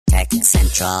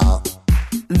Central.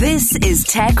 This is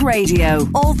Tech Radio.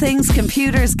 All things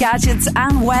computers, gadgets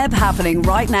and web happening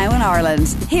right now in Ireland.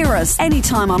 Hear us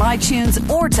anytime on iTunes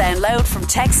or download from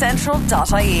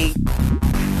techcentral.ie.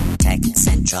 Tech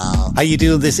Central. How you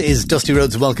doing? This is Dusty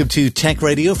Rhodes. Welcome to Tech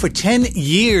Radio. For 10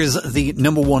 years, the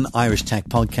number one Irish tech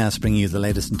podcast, bringing you the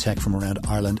latest in tech from around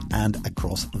Ireland and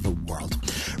across the world.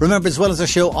 Remember, as well as our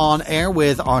show on air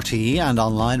with RTE and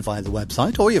online via the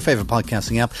website or your favourite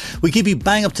podcasting app, we keep you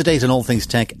bang up to date on all things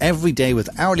tech every day with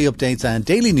hourly updates and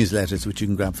daily newsletters, which you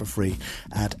can grab for free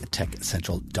at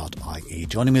techcentral.ie.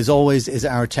 Joining me as always is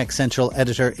our Tech Central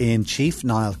editor-in-chief,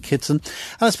 Niall Kitson.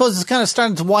 And I suppose it's kind of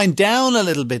starting to wind down a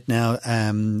little bit now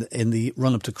in the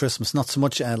run-up to Christmas. Not so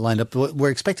much lined up.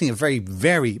 We're expecting a very,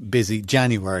 very busy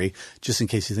January, just in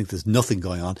case you think there's nothing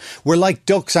going on. We're like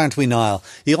ducks, aren't we, Niall?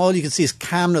 All you can see is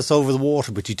calmness over the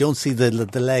water, but you don't see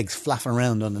the legs flapping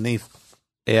around underneath.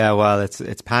 Yeah, well, it's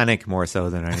panic more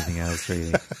so than anything else,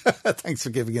 really. Thanks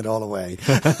for giving it all away.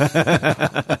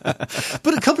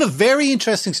 But a couple of very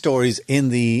interesting stories in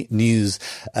the news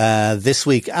this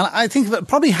week. And I think that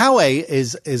probably Huawei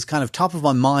is kind of top of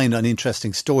my mind on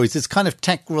interesting stories. It's kind of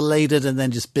tech related and then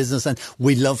just business. And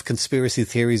we love conspiracy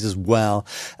theories as well.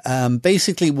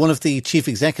 Basically, one of the chief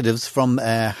executives from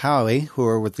Huawei, who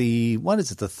are with the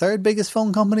third biggest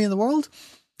phone company in the world?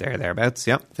 Thereabouts,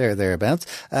 yeah. Thereabouts.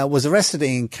 Was arrested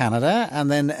in Canada, and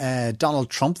then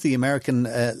Donald Trump, the American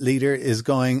leader, is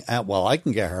going, well, I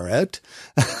can get her out.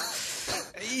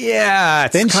 Yeah,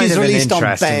 it's then kind she's of released an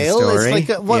on bail. story. It's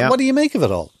like, what do you make of it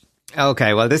all?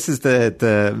 Okay, well, this is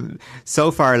the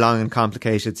so far long and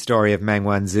complicated story of Meng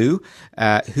Wanzhou,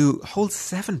 who holds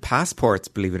 7 passports,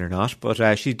 believe it or not.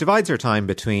 But she divides her time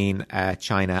between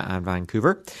China and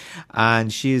Vancouver.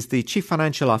 And she is the chief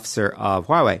financial officer of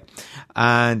Huawei.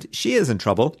 And she is in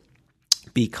trouble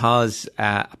because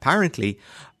apparently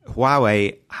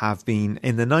Huawei have been,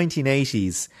 in the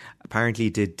 1980s, apparently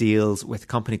did deals with a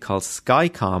company called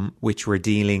Skycom, which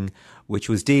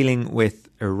was dealing with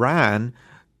Iran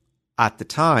at the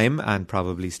time, and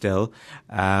probably still,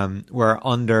 were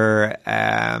under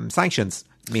sanctions,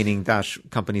 meaning that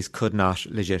companies could not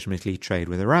legitimately trade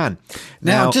with Iran.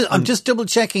 Now I'm just double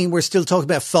checking, we're still talking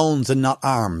about phones and not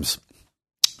arms.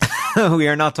 We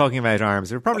are not talking about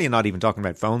arms. We're probably not even talking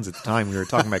about phones at the time. We were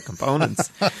talking about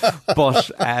components. But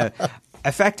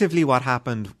effectively what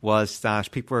happened was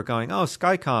that people were going, oh,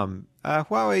 Skycom,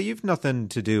 Huawei, you've nothing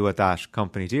to do with that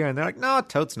company, do you? And they're like, no,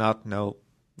 totes not, no.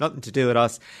 Nothing to do with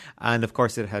us. And of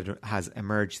course, it has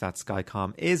emerged that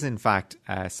Skycom is in fact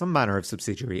some manner of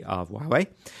subsidiary of Huawei.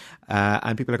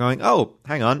 And people are going, oh,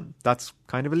 hang on, that's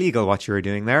kind of illegal what you were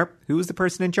doing there. Who was the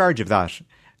person in charge of that?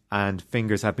 And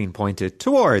fingers have been pointed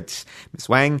towards Ms.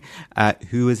 Wang,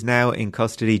 who is now in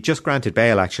custody, just granted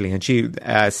bail actually, and she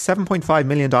 $7.5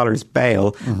 million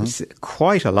bail, which is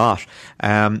quite a lot,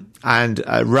 and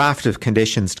a raft of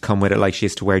conditions to come with it, like she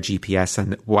has to wear GPS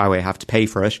and Huawei have to pay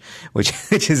for it, which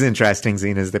is interesting,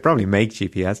 seeing as they probably make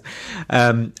GPS.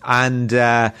 And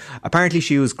apparently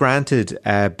she was granted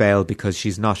bail because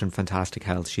she's not in fantastic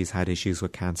health. She's had issues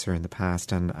with cancer in the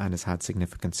past and has had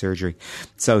significant surgery.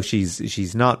 So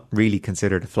she's not really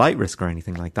considered a flight risk or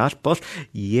anything like that. But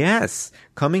yes,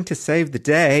 coming to save the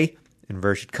day,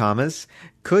 inverted commas,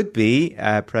 could be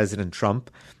President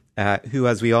Trump, who,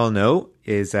 as we all know,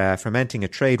 is fomenting a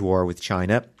trade war with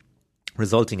China,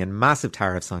 resulting in massive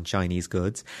tariffs on Chinese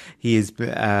goods. He is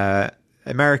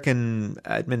American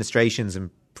administrations in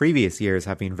previous years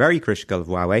have been very critical of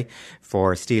Huawei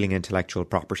for stealing intellectual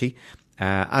property.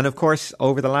 And of course,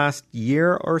 over the last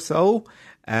year or so,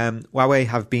 Huawei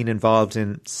have been involved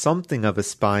in something of a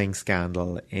spying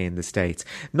scandal in the States.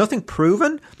 Nothing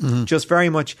proven, just very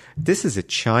much, this is a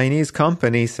Chinese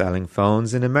company selling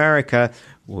phones in America.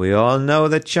 We all know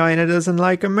that China doesn't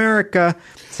like America.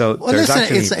 So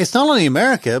it's not only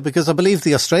America, because I believe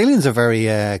the Australians are very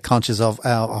conscious of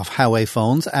Huawei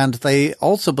phones, and they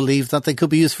also believe that they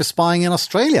could be used for spying in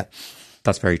Australia.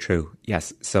 That's very true.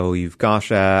 Yes. So you've got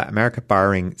America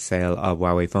barring sale of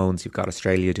Huawei phones. You've got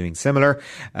Australia doing similar.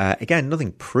 Again,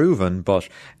 nothing proven, but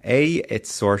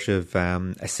it's sort of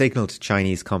a signal to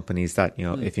Chinese companies that, you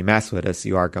know, if you mess with us,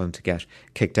 you are going to get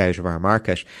kicked out of our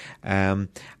market. And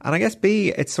I guess B,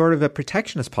 it's sort of a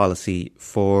protectionist policy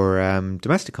for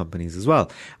domestic companies as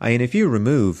well. I mean, if you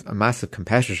remove a massive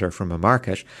competitor from a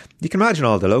market, you can imagine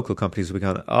all the local companies will be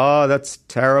going, oh, that's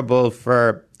terrible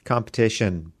for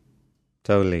competition.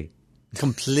 Totally.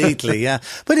 Completely, yeah.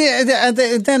 But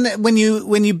then when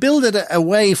you build it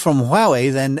away from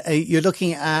Huawei, then you're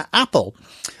looking at Apple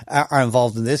are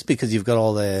involved in this, because you've got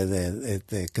all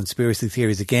the conspiracy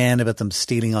theories again about them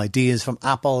stealing ideas from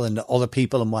Apple and other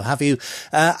people and what have you.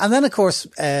 And then, of course,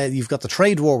 you've got the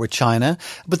trade war with China.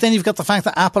 But then you've got the fact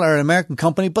that Apple are an American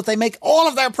company, but they make all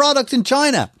of their product in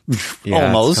China. Yeah,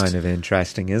 almost. It's kind of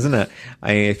interesting, isn't it?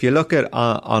 If you look at,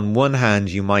 on one hand,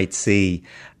 you might see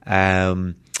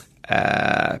prices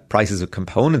of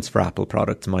components for Apple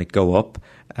products might go up,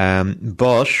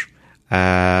 but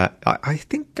I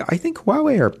think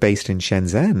Huawei are based in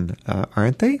Shenzhen,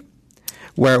 aren't they?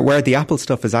 Where the Apple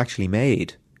stuff is actually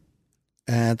made.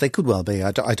 They could well be.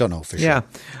 I don't know for sure.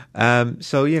 Yeah.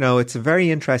 So, it's a very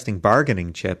interesting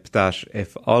bargaining chip that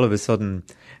if all of a sudden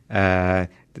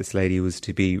this lady was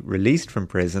to be released from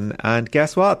prison, and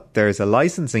guess what? There's a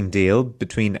licensing deal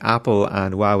between Apple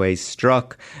and Huawei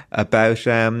struck about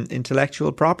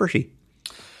intellectual property.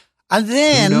 And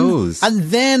then,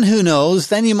 who knows?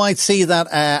 Then you might see that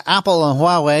Apple and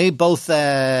Huawei both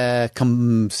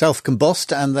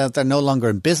self-combust, and that they're no longer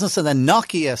in business. And then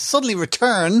Nokia suddenly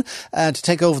return to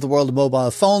take over the world of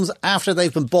mobile phones after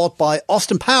they've been bought by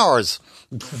Austin Powers.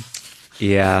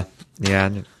 Yeah.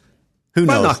 Who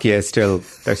knows? Well, Nokia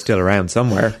they're still around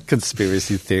somewhere.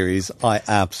 Conspiracy theories. I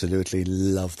absolutely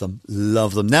love them.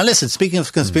 Love them. Now listen, speaking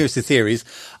of conspiracy theories,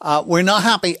 we're not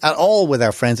happy at all with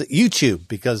our friends at YouTube,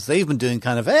 because they've been doing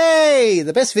kind of,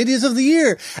 the best videos of the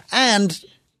year, and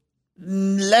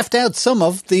left out some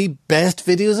of the best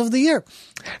videos of the year.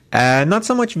 Not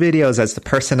so much videos as the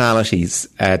personalities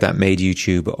that made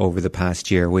YouTube over the past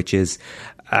year, which is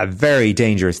a very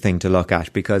dangerous thing to look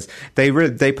at, because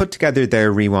they put together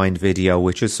their rewind video,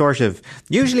 which is sort of,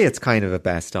 usually it's kind of a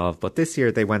best of, but this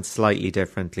year they went slightly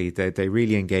differently. They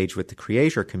really engaged with the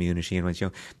creator community and went,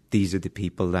 these are the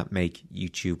people that make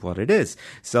YouTube what it is.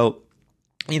 So,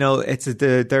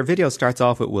 their video starts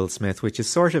off with Will Smith, which is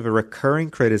sort of a recurring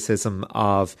criticism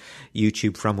of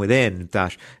YouTube from within,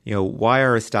 that, why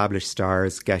are established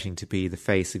stars getting to be the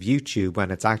face of YouTube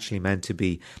when it's actually meant to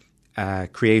be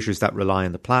creators that rely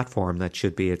on the platform that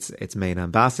should be its main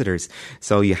ambassadors.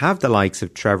 So you have the likes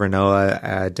of Trevor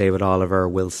Noah, David Oliver,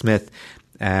 Will Smith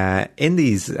in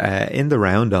the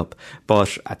roundup,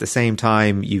 but at the same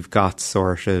time you've got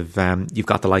you've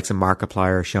got the likes of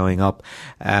Markiplier showing up,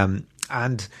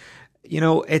 and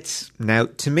it's now,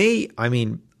 to me,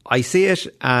 I see it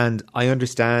and I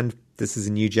understand. This is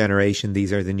a new generation.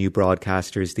 These are the new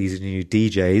broadcasters. These are the new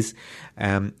DJs.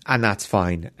 And that's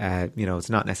fine. It's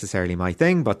not necessarily my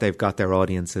thing, but they've got their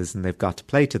audiences and they've got to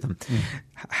play to them.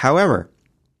 However,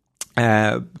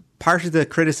 part of the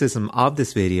criticism of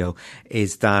this video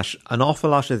is that an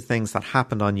awful lot of the things that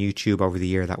happened on YouTube over the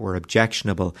year that were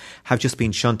objectionable have just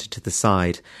been shunted to the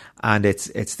side. And it's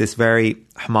this very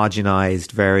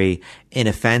homogenized, very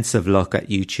inoffensive look at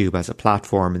YouTube as a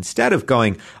platform. Instead of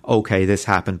going, okay, this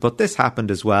happened, but this happened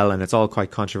as well, and it's all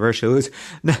quite controversial.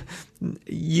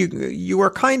 You were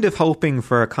kind of hoping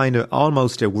for a kind of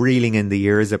almost a reeling in the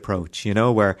ears approach,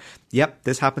 where, yep,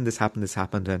 this happened,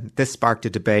 and this sparked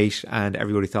a debate, and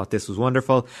everybody thought this was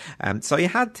wonderful. So you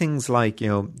had things like,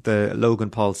 the Logan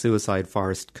Paul suicide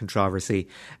forest controversy,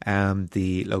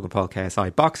 the Logan Paul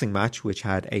KSI boxing match, which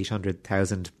had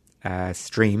 800,000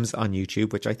 streams on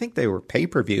YouTube, which I think they were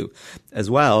pay-per-view as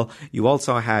well. You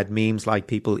also had memes like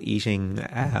people eating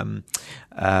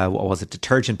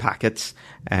detergent packets.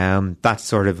 That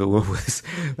sort of was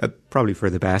probably for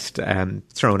the best,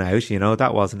 thrown out,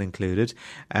 that wasn't included.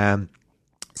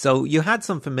 So you had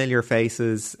some familiar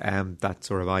faces that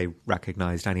sort of I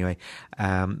recognised anyway,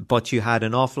 but you had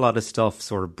an awful lot of stuff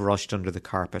sort of brushed under the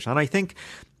carpet. And I think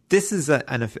this is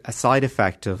a side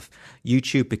effect of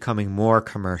YouTube becoming more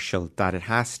commercial, that it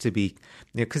has to be,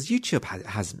 because YouTube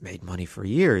hasn't made money for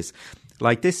years.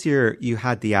 Like this year, you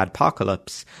had the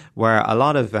adpocalypse, where a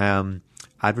lot of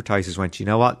advertisers went, you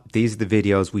know what, these are the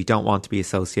videos we don't want to be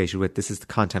associated with. This is the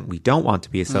content we don't want to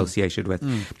be associated with.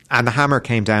 And the hammer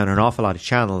came down on an awful lot of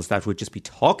channels that would just be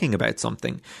talking about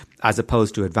something as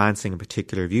opposed to advancing a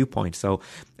particular viewpoint. So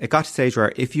it got to a stage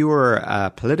where if you were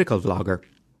a political vlogger,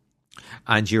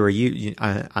 and you were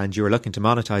looking to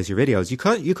monetize your videos, you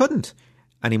couldn't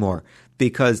anymore,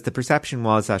 because the perception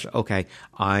was that, okay,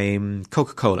 I'm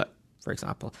Coca-Cola, for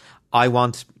example. I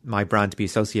want my brand to be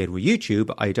associated with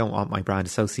YouTube. I don't want my brand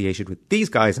associated with these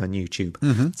guys on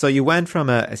YouTube. So you went from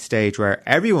a stage where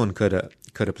everyone could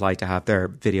could apply to have their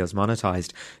videos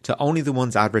monetized to only the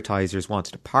ones advertisers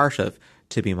wanted a part of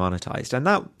to be monetized. And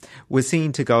that was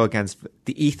seen to go against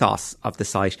the ethos of the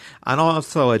site and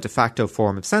also a de facto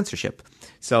form of censorship.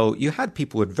 So you had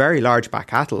people with very large back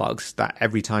catalogues that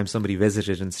every time somebody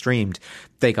visited and streamed,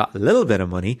 they got a little bit of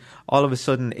money. All of a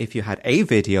sudden, if you had a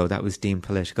video that was deemed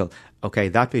political, okay,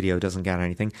 that video doesn't get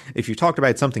anything. If you talked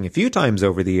about something a few times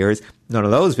over the years, none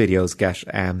of those videos get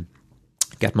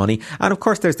money. And of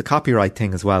course, there's the copyright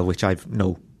thing as well, which I've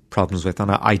no problems with,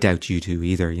 and I doubt you do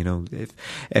either. You know,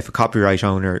 if a copyright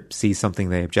owner sees something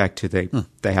they object to, they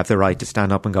have the right to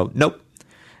stand up and go, nope,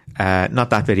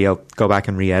 not that video, go back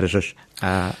and re-edit it.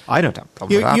 I don't have a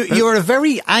problem with that. You're a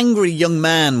very angry young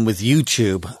man with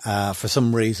YouTube for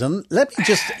some reason. Let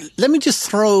me just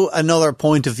throw another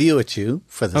point of view at you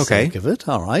for the sake of it.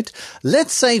 All right.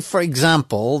 Let's say, for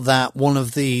example, that one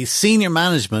of the senior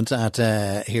management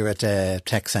here at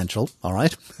Tech Central, all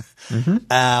right,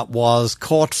 was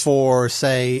caught for,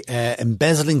 say,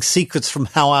 embezzling secrets from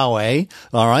Huawei,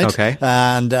 all right,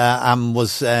 and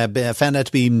was found out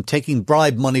to be taking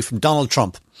bribe money from Donald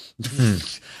Trump.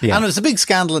 Yeah. And it was a big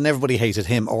scandal and everybody hated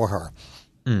him or her.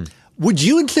 Would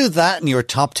you include that in your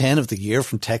top 10 of the year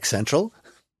from Tech Central?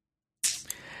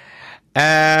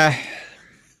 I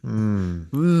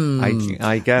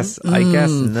guess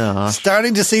not.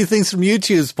 Starting to see things from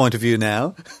YouTube's point of view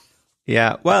now.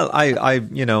 Yeah, well, I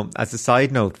as a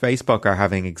side note, Facebook are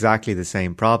having exactly the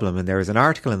same problem. And there was an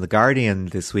article in The Guardian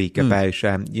this week about,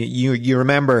 you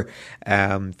remember,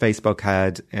 Facebook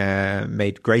had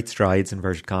made great strides,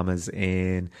 inverted commas,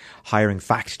 in hiring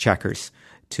fact checkers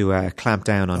to clamp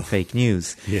down on fake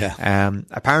news. Yeah.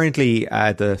 Apparently,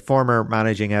 the former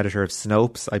managing editor of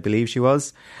Snopes, I believe she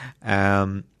was,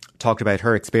 talked about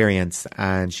her experience,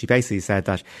 and she basically said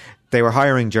that they were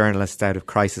hiring journalists out of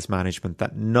crisis management,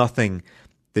 that nothing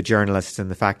the journalists in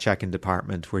the fact-checking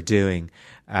department were doing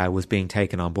was being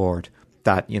taken on board.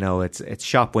 That, you know, it's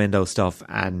shop window stuff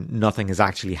and nothing is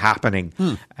actually happening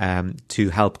to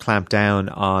help clamp down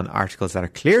on articles that are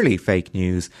clearly fake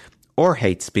news or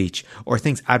hate speech or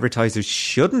things advertisers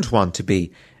shouldn't want to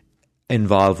be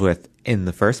involved with in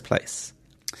the first place.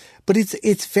 But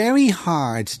it's very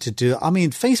hard to do. I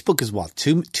mean, Facebook is what,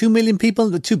 2 million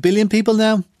people, 2 billion people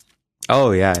now?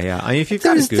 Oh, yeah. I mean, if you've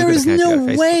got a Google there is account,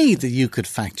 no way that you could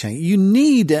fact check. You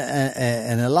need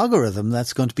an algorithm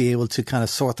that's going to be able to kind of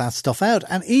sort that stuff out.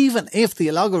 And even if the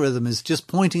algorithm is just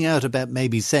pointing out about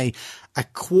maybe, say,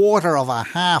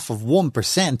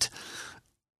 0.25%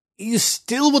 you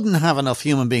still wouldn't have enough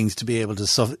human beings to be able to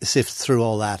sift through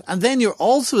all that. And then you're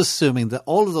also assuming that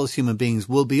all of those human beings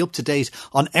will be up to date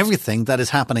on everything that is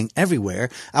happening everywhere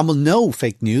and will know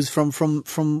fake news from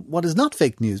what is not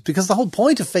fake news, because the whole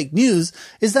point of fake news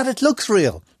is that it looks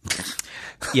real.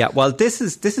 Yeah, well, this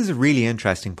is a really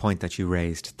interesting point that you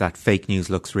raised, that fake news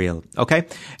looks real. Okay,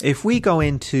 if we go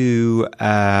into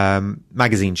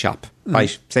magazine shop,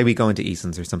 right? Say we go into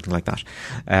Eason's or something like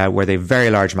that, where they have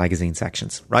very large magazine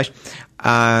sections, right?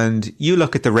 And you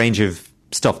look at the range of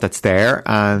stuff that's there,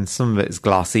 and some of it is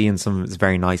glossy and some of it is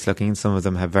very nice looking, and some of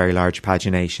them have very large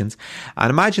paginations.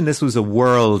 And imagine this was a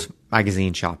world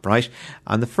magazine shop, right?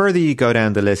 And the further you go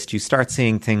down the list, you start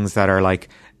seeing things that are like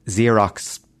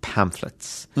Xerox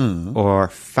pamphlets or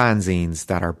fanzines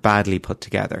that are badly put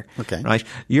together. Okay. Right?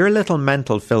 Your little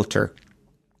mental filter,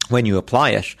 when you apply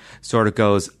it, sort of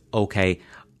goes, okay,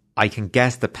 I can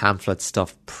guess the pamphlet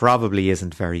stuff probably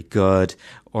isn't very good,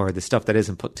 or the stuff that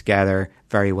isn't put together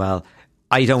very well.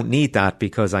 I don't need that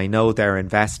because I know their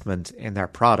investment in their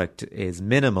product is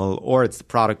minimal, or it's the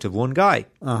product of one guy.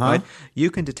 Right? You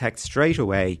can detect straight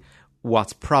away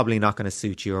what's probably not going to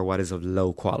suit you or what is of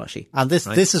low quality. And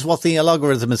this is what the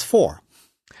algorithm is for.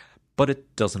 But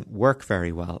it doesn't work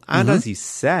very well. And as you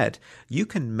said, you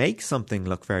can make something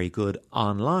look very good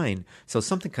online. So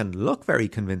something can look very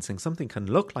convincing, something can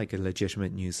look like a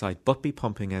legitimate news site, but be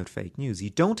pumping out fake news. You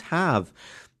don't have,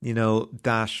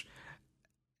 that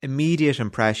immediate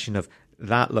impression of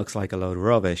that looks like a load of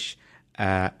rubbish.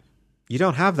 You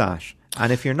don't have that.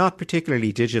 And if you're not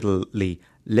particularly digitally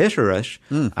literate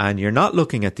and you're not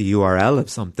looking at the URL of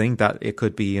something, that it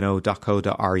could be,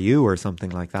 .co.ru or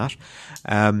something like that,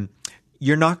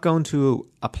 you're not going to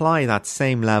apply that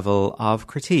same level of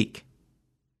critique.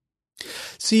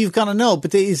 So you've got to know,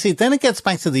 but you see, then it gets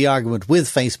back to the argument with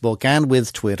Facebook and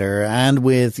with Twitter and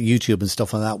with YouTube and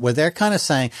stuff like that, where they're kind of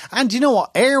saying, and you know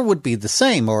what, Air would be the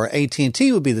same, or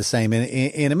AT&T would be the same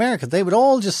in America. They would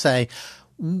all just say,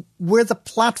 we're the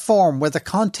platform, we're the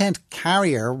content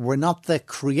carrier, we're not the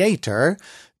creator.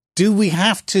 do we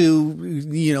have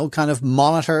to, kind of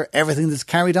monitor everything that's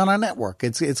carried on our network?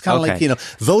 It's kind of like,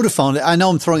 Vodafone. I know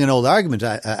I'm throwing an old argument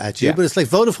at you, but it's like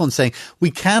Vodafone saying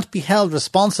we can't be held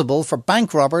responsible for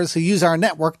bank robbers who use our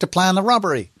network to plan a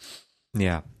robbery.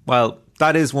 Yeah. Well,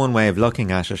 that is one way of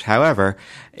looking at it. However,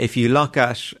 if you look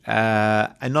at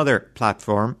another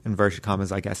platform, inverted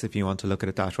commas, I guess, if you want to look at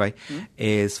it that way,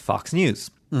 is Fox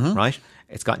News, right?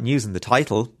 It's got news in the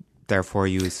title. Therefore,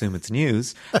 you assume it's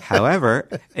news. However,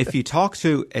 if you talk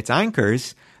to its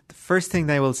anchors, the first thing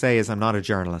they will say is, I'm not a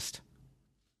journalist.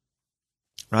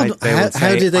 Right?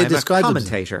 How do they I'm describe a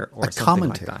commentator or something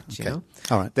commentator. Like that. Okay. You know?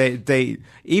 All right. They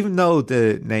even though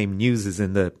the name news is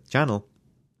in the channel,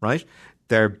 right?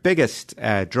 Their biggest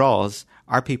draws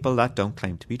are people that don't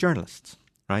claim to be journalists.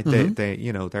 Right,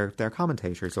 they're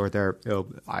commentators, or they're,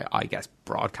 I guess,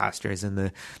 broadcasters in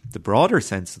the broader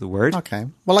sense of the word. Okay,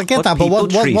 well, I get that, but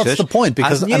what's the point?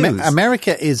 Because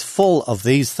America is full of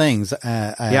these things.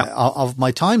 Of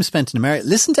my time spent in America,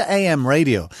 listen to AM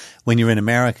radio when you're in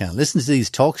America. Listen to these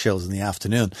talk shows in the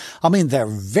afternoon. I mean, they're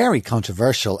very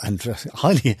controversial and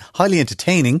highly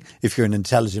entertaining if you're an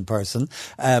intelligent person,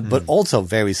 but also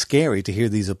very scary to hear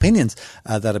these opinions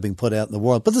that are being put out in the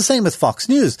world. But the same with Fox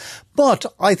News. But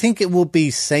I think it would be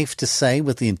safe to say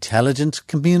with the intelligent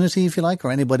community, if you like,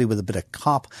 or anybody with a bit of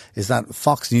cop, is that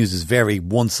Fox News is very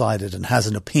one-sided and has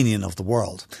an opinion of the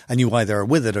world. And you either are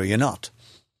with it or you're not.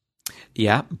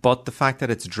 Yeah, but the fact that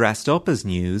it's dressed up as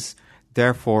news,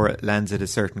 therefore it lends it a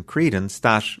certain credence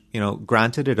that,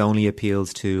 granted it only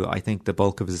appeals to, I think the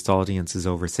bulk of its audience is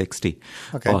over 60.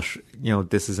 Okay. But,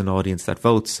 this is an audience that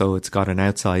votes, so it's got an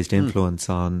outsized influence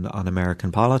on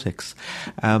American politics.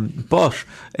 But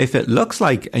if it looks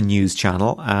like a news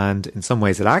channel, and in some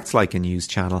ways it acts like a news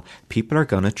channel, people are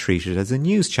going to treat it as a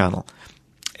news channel.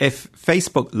 If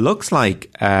Facebook looks like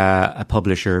a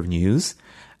publisher of news,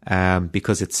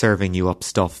 because it's serving you up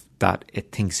stuff that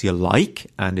it thinks you like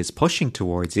and is pushing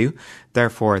towards you,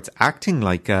 therefore it's acting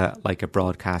like a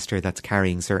broadcaster that's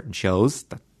carrying certain shows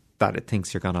that it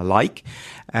thinks you're going to like.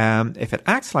 If it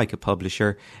acts like a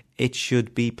publisher, it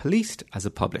should be policed as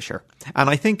a publisher. And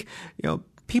I think,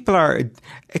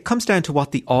 it comes down to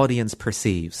what the audience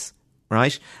perceives.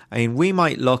 Right? I mean, we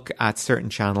might look at certain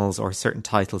channels or certain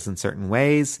titles in certain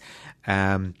ways,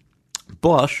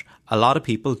 but a lot of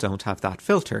people don't have that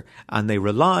filter, and they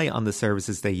rely on the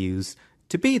services they use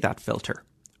to be that filter,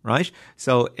 right?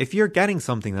 So if you're getting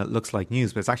something that looks like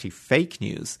news, but it's actually fake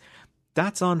news,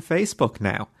 that's on Facebook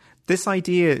now. This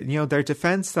idea, their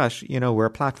defense that, we're a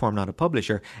platform, not a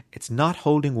publisher, it's not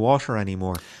holding water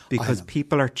anymore because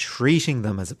people are treating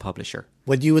them as a publisher.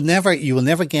 Well, you will never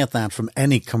get that from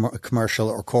any commercial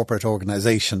or corporate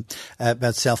organisation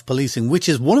about self-policing, which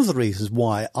is one of the reasons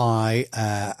why I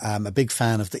am a big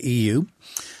fan of the EU.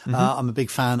 I'm a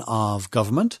big fan of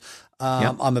government.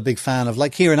 I'm a big fan of,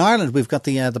 like here in Ireland, we've got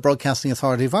the Broadcasting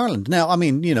Authority of Ireland. Now, I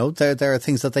mean, there are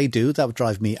things that they do that would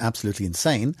drive me absolutely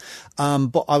insane.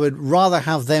 But I would rather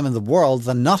have them in the world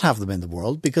than not have them in the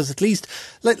world, because at least,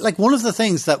 like one of the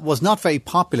things that was not very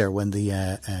popular when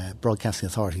the Broadcasting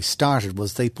Authority started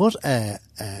was they put a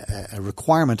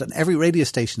requirement on every radio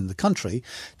station in the country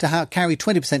to carry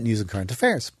 20% news and current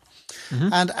affairs.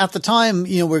 And at the time,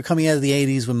 we're coming out of the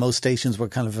 80s when most stations were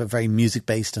kind of very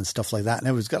music-based and stuff like that. And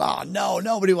everyone's going, oh, no,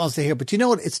 nobody wants to hear. But you know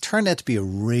what? It's turned out to be a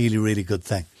really, really good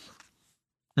thing.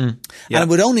 And it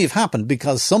would only have happened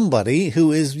because somebody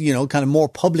who is, kind of more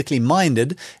publicly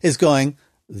minded is going,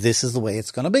 this is the way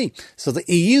it's going to be. So the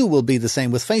EU will be the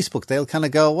same with Facebook. They'll kind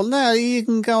of go, well, no, you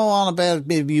can go on about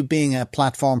maybe you being a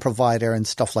platform provider and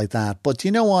stuff like that. But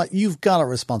you know what? You've got a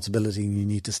responsibility and you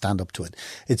need to stand up to it.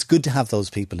 It's good to have those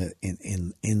people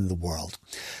in the world.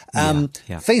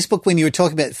 Facebook, when you were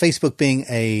talking about Facebook being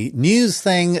a news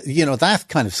thing, that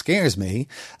kind of scares me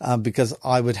because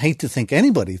I would hate to think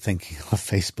anybody thinking of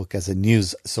Facebook as a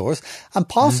news source. And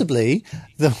possibly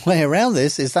the way around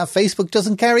this is that Facebook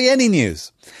doesn't carry any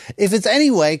news. If it's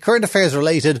anyway current affairs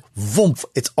related, voomp,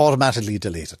 it's automatically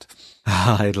deleted.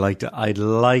 I'd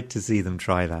like to see them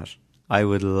try that. I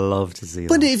would love to see that.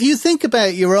 But if you think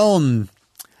about your own,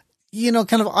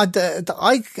 kind of,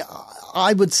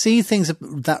 I would see things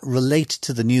that relate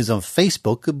to the news on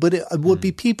Facebook, but it would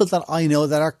be people that I know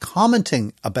that are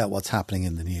commenting about what's happening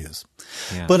in the news.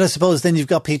 Yeah. But I suppose then you've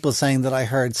got people saying that I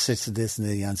heard such of this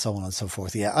and so on and so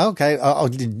forth. Yeah, okay.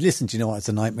 Listen, do you know what? It's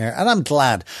a nightmare. And I'm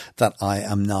glad that I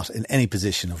am not in any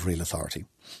position of real authority.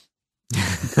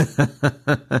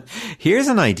 Here's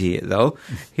an idea, though.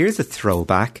 Here's a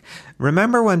throwback.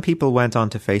 Remember when people went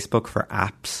onto Facebook for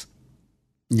apps?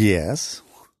 Yes.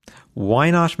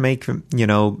 Why not make,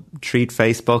 treat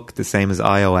Facebook the same as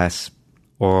iOS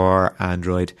or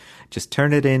Android. Just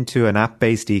turn it into an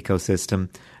app-based ecosystem.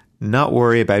 Not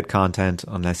worry about content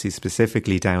unless you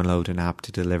specifically download an app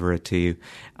to deliver it to you,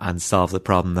 and solve the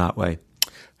problem that way.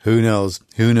 Who knows?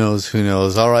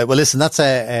 All right. Well, listen, that's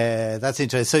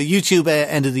interesting. So YouTube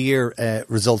end of the year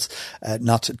results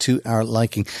not to our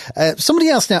liking. Somebody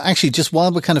else now, actually, just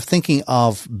while we're kind of thinking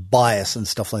of bias and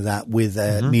stuff like that with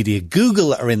media,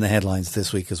 Google are in the headlines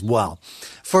this week as well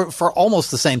for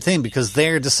almost the same thing, because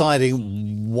they're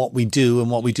deciding what we do and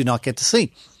what we do not get to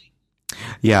see.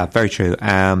 Yeah, very true.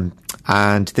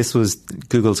 And this was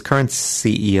Google's current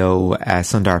CEO,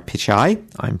 Sundar Pichai.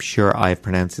 I'm sure I've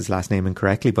pronounced his last name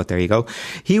incorrectly, but there you go.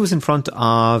 He was in front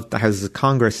of the Houses of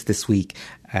Congress this week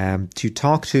to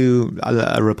talk to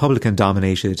a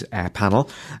Republican-dominated panel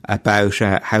about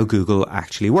how Google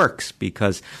actually works,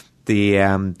 because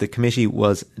the committee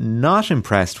was not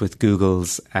impressed with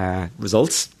Google's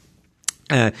results.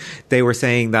 They were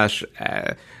saying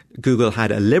that Google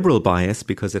had a liberal bias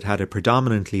because it had a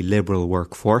predominantly liberal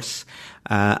workforce,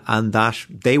 and that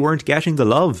they weren't getting the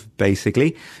love,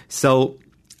 basically. So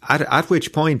at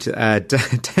which point a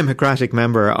Democratic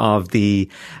member of the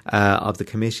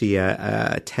committee,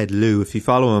 Ted Lieu, if you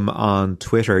follow him on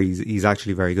Twitter, he's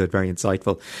actually very good, very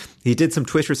insightful. He did some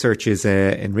Twitter searches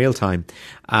in real time,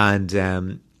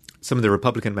 and some of the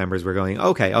Republican members were going,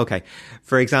 okay.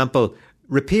 For example,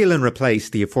 repeal and replace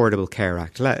the Affordable Care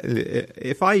Act.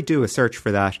 If I do a search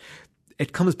for that,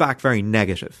 it comes back very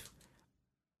negative.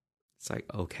 It's like,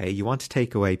 okay, you want to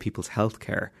take away people's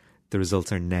healthcare. The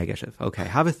results are negative. Okay,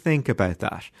 have a think about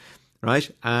that,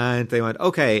 right? And they went,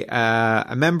 okay,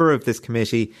 a member of this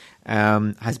committee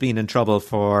has been in trouble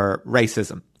for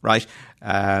racism, right?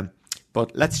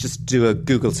 But let's just do a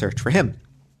Google search for him.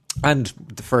 And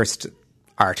the first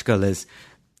article is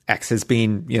X has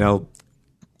been,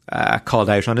 called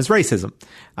out on his racism.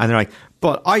 And they're like,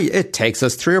 but it takes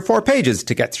us 3 or 4 pages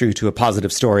to get through to a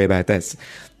positive story about this.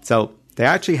 So they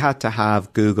actually had to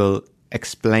have Google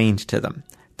explained to them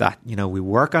that, we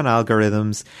work on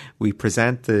algorithms, we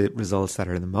present the results that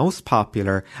are the most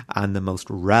popular and the most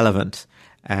relevant.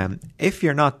 If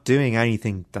you're not doing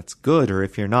anything that's good, or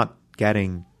if you're not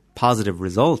getting positive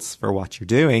results for what you're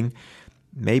doing,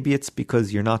 maybe it's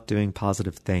because you're not doing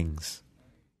positive things.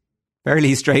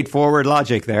 Fairly straightforward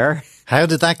logic there. How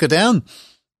did that go down?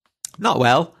 Not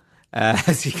well,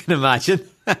 as you can imagine.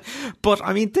 But,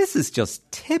 this is just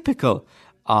typical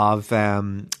of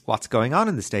what's going on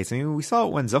in the States. We saw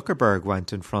it when Zuckerberg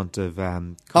went in front of...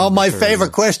 my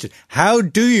favourite question. How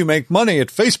do you make money at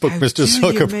Facebook, Mr.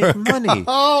 Zuckerberg? How do you make money?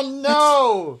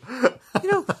 Oh, no!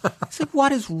 It's like,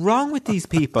 what is wrong with these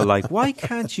people? Like, why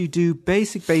can't you do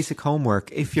basic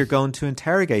homework if you're going to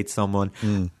interrogate someone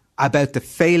about the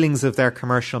failings of their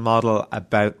commercial model,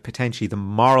 about potentially the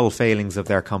moral failings of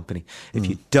their company, if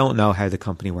you don't know how the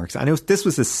company works? And this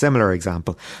was a similar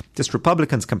example. Just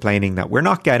Republicans complaining that we're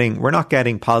not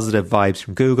getting positive vibes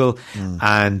from Google,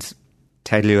 and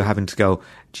Ted Lieu having to go,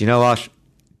 do you know what?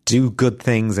 Do good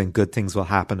things and good things will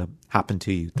happen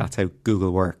to you. That's how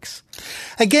Google works.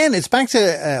 Again, it's back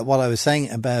to what I was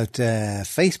saying about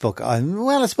Facebook.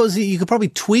 I suppose you could probably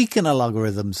tweak an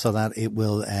algorithm so that it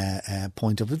will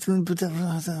point up. I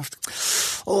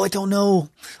don't know.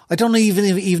 I don't know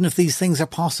even if these things are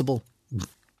possible.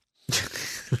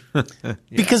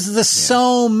 Because there's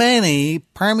so many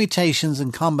permutations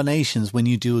and combinations when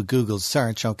you do a Google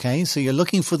search, okay? So you're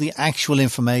looking for the actual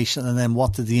information, and then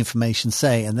what did the information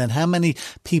say? And then how many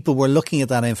people were looking at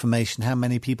that information? How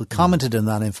many people commented on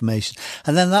that information?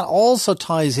 And then that also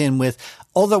ties in with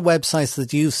other websites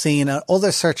that you've seen and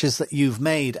other searches that you've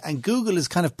made. And Google is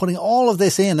kind of putting all of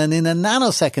this in, and in a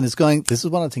nanosecond is going, this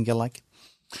is what I think you'll like.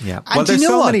 Yeah, well, there's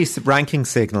so many ranking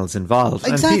signals involved.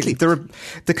 Exactly. And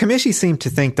the committee seemed to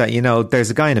think that, there's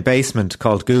a guy in a basement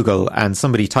called Google, and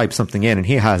somebody types something in and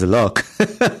he has a look.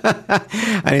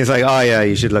 And he's like, oh yeah,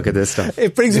 you should look at this stuff.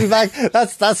 It brings me back.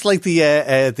 That's like the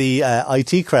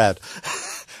IT crowd.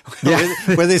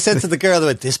 Where they said to the girl,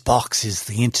 this box is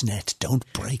the internet, don't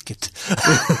break it.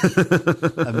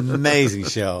 Amazing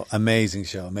show.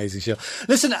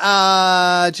 Listen,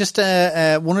 just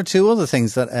one or two other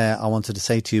things that I wanted to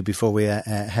say to you before we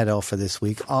head off for this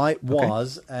week. I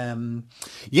was having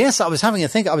a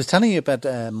think. I was telling you about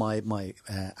my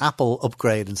Apple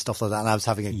upgrade and stuff like that, and I was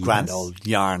having a grand old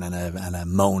yarn and a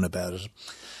moan about it.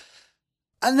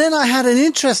 And then I had an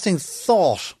interesting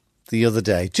thought the other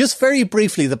day. Just very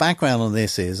briefly, the background on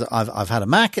this is I've had a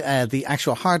Mac. The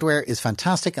actual hardware is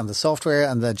fantastic and the software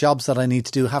and the jobs that I need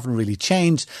to do haven't really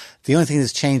changed. The only thing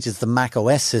that's changed is the Mac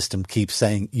OS system keeps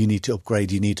saying you need to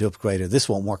upgrade, or this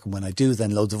won't work. And when I do,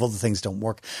 then loads of other things don't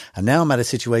work. And now I'm at a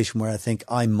situation where I think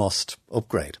I must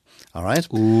upgrade. All right.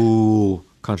 Ooh,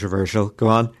 controversial. Go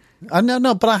on.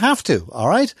 No, but I have to. All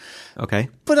right. Okay.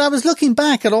 But I was looking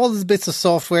back at all the bits of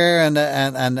software and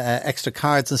extra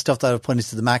cards and stuff that I've put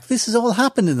into the Mac. This has all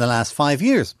happened in the last 5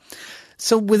 years.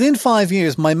 So within 5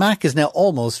 years, my Mac is now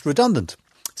almost redundant.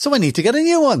 So I need to get a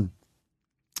new one.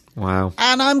 Wow.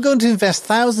 And I'm going to invest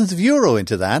thousands of euro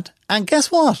into that. And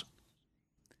guess what?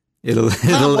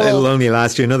 It'll only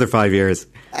last you another 5 years.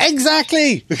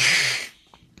 Exactly.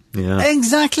 Yeah.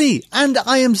 Exactly. And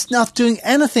I am not doing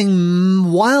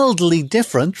anything wildly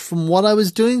different from what I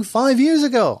was doing 5 years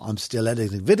ago. I'm still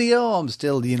editing video. I'm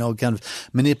still, kind of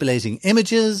manipulating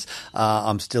images.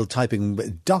 I'm still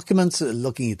typing documents,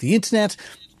 looking at the internet.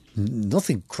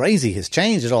 Nothing crazy has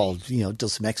changed at all. It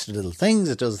does some extra little things.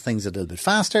 It does things a little bit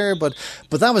faster. But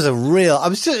that was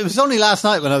it was only last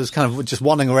night when I was kind of just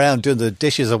wandering around doing the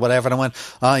dishes or whatever. And I went,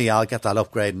 oh yeah, I'll get that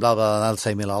upgrade and blah, blah, that'll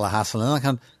save me a lot of hassle. And I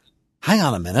kind of, hang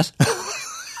on a minute.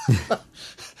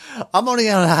 I'm only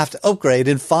going to have to upgrade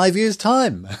in 5 years'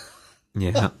 time.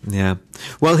 Yeah.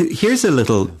 Well, here's a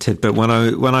little tidbit. When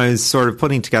I was sort of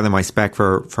putting together my spec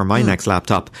for my next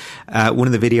laptop, one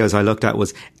of the videos I looked at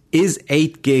was, is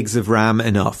 8 gigs of RAM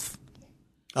enough?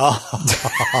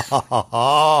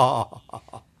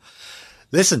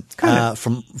 Listen,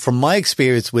 from my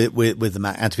experience with the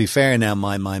Mac, and to be fair now,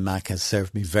 my Mac has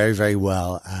served me very, very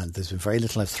well, and there's been very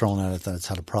little I've thrown at it that it's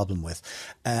had a problem with.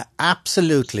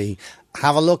 Absolutely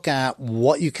have a look at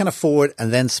what you can afford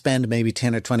and then spend maybe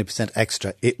 10 or 20%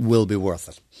 extra. It will be worth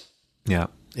it. Yeah.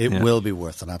 It will be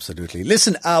worth it, absolutely.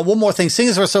 Listen, one more thing. Seeing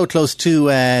as we're so close to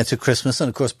Christmas, and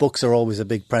of course books are always a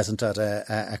big present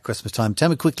at Christmas time, tell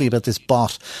me quickly about this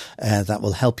bot that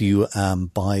will help you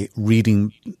by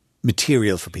reading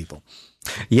material for people.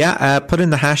 Yeah, put in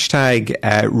the hashtag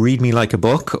read me like a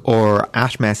book, or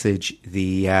 @message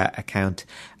the account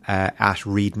at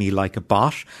read me like a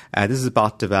bot. This is a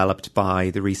bot developed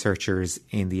by the researchers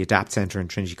in the Adapt Centre in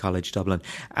Trinity College Dublin,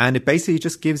 and it basically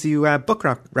just gives you book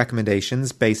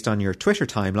recommendations based on your Twitter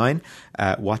timeline,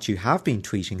 what you have been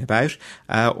tweeting about,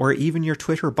 or even your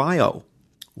Twitter bio.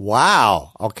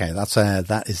 Wow. Okay.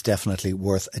 That is definitely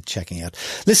worth checking out.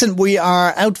 Listen, we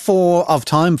are out of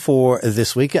time for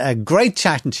this week. Great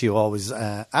chatting to you always,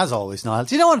 as always, Niall.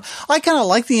 Do you know what? I kind of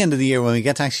like the end of the year when we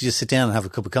get to actually just sit down and have a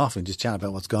cup of coffee and just chat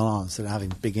about what's going on instead of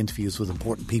having big interviews with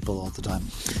important people all the time.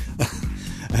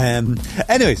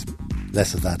 Anyways,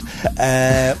 less of that.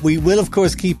 We will, of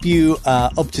course, keep you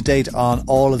up to date on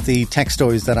all of the tech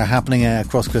stories that are happening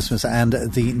across Christmas and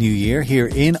the New Year here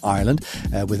in Ireland,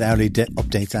 with hourly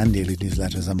updates and daily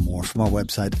newsletters and more from our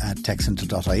website at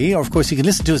techcentre.ie. Or, of course, you can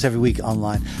listen to us every week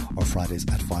online or Fridays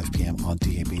at 5 p.m. on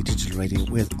DAB Digital Radio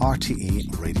with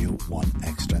RTE Radio 1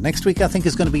 Extra. Next week, I think,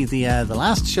 is going to be the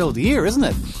last show of the year, isn't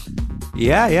it?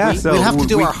 Yeah. We'll have to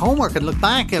do our homework and look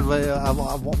back at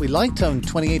what we liked in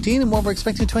 2018 and what we're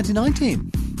expecting in 2019.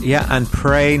 Yeah, and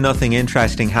pray nothing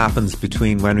interesting happens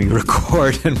between when we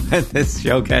record and when this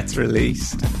show gets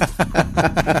released.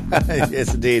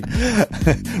 Yes, indeed.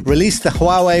 Release the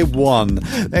Huawei 1.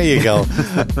 There you go.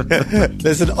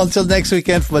 Listen, until next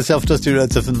weekend, for myself, Dusty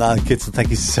Rhodes and Niall Kitson, thank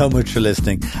you so much for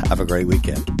listening. Have a great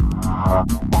weekend.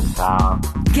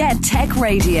 Get Tech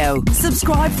Radio.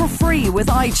 Subscribe for free with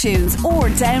iTunes or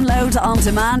download on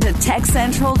demand at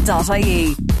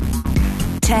techcentral.ie.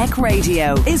 Tech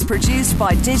Radio is produced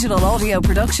by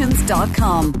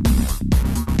digitalaudioproductions.com.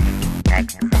 Tech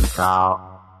Central.